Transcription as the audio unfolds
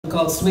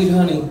called Sweet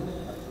Honey.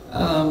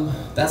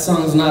 That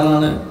song's not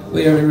on it.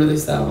 We already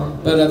released that one.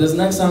 But this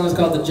next song is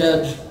called The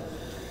Judge.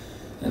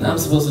 And I'm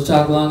supposed to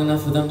talk long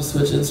enough for them to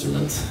switch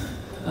instruments.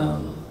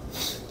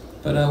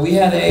 We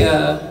had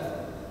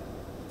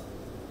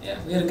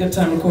a good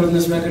time recording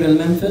this record in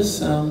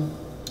Memphis. I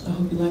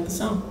hope you like the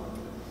song.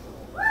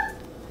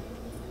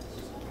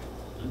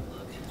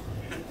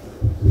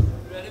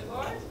 Ready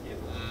for it?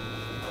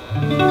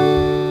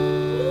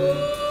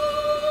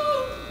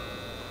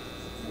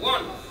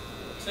 One,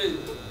 two,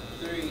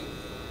 three,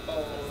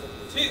 4,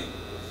 2,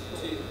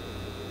 2.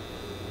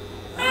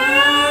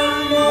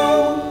 I'm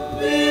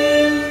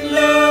open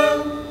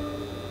love.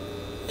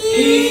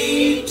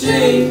 He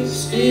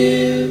takes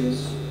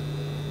his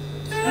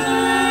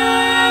time.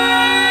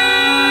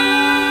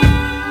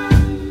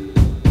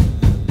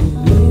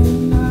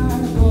 When I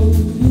go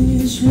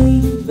to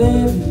sleep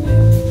every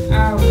night, I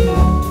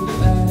want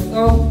back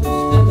home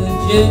to the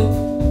jail.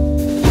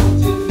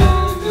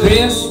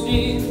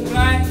 Resting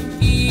like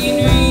he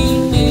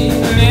dreamed,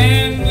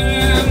 and when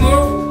I'm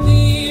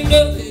open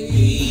up,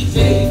 he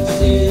takes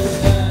his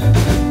time.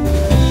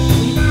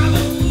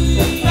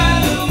 By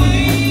the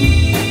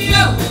way,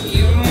 oh,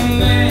 you're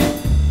mine.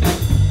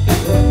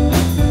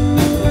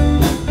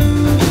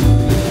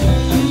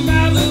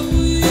 By the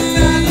way,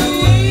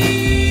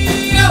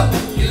 oh,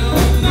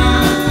 you're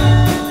mine.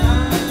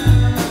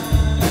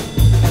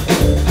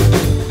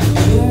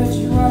 But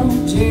you won't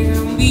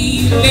tell me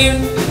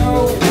left no.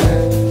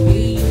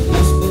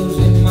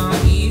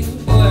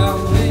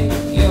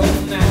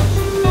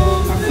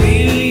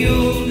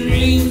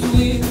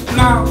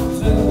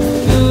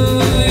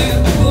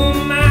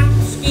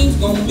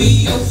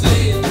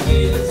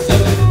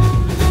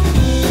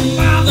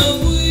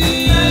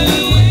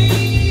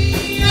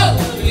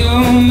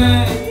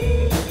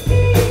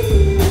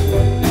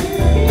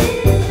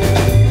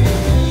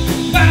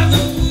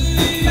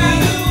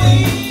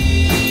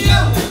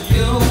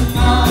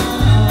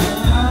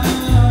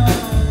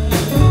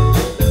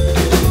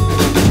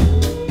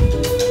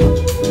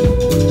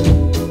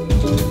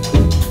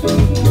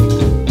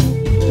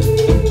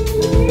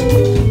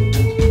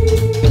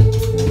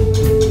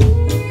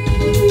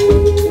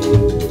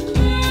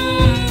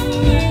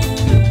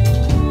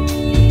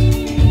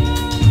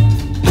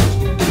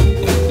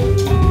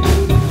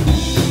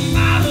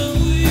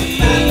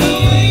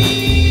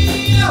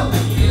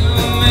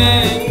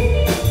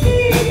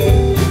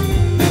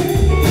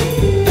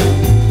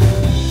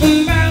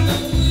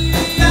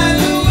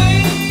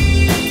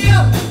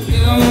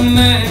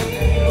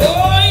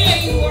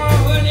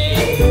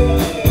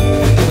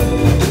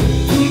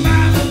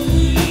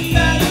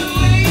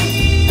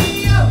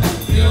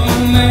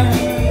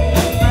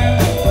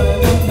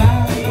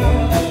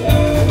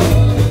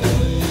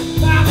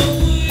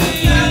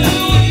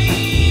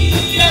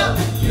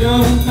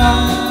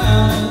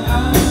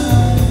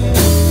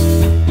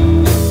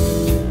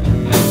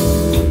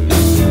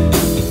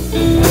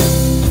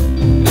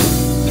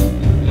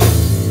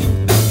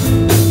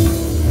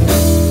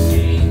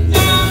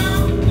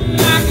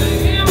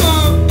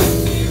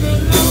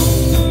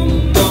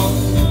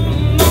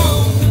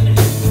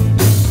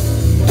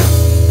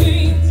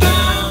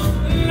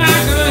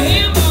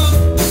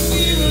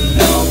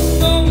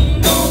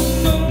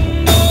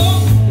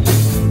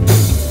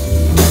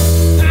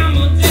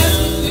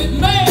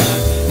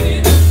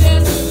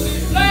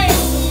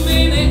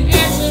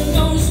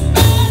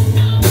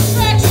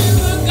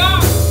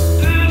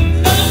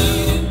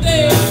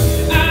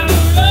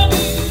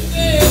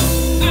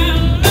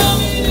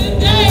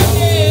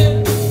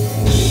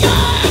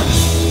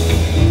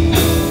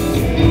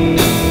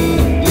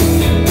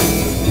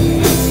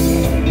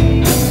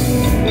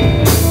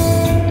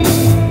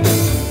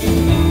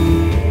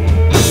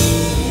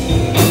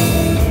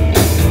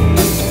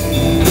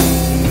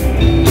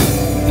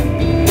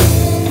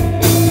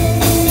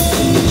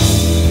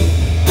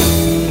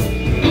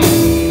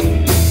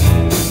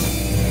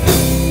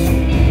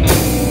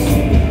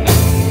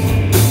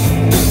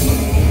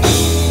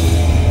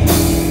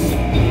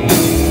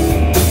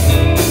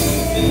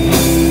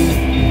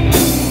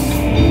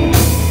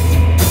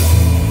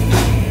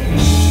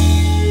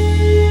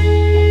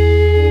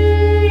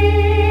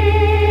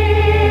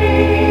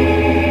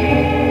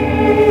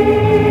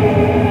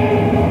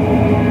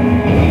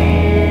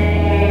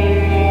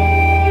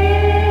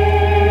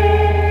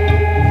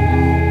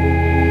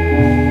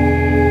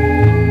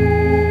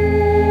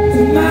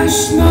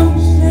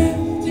 Smoke's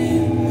left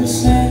in the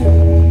sand.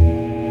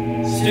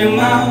 Still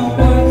my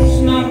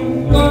words not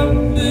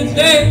worth the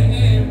day.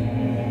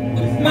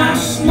 With my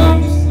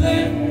smoke's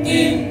left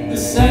in the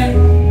sand.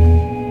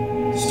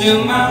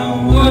 Still my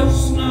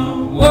words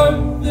not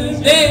worth the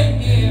day.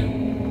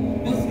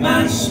 With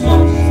my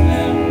smoke's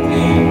left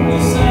in the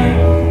sand.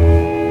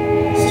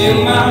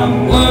 Still my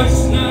words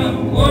not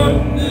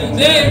worth the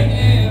day.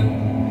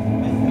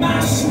 With my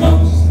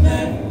smoke's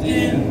left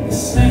in the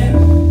sand.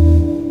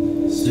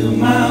 Still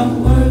my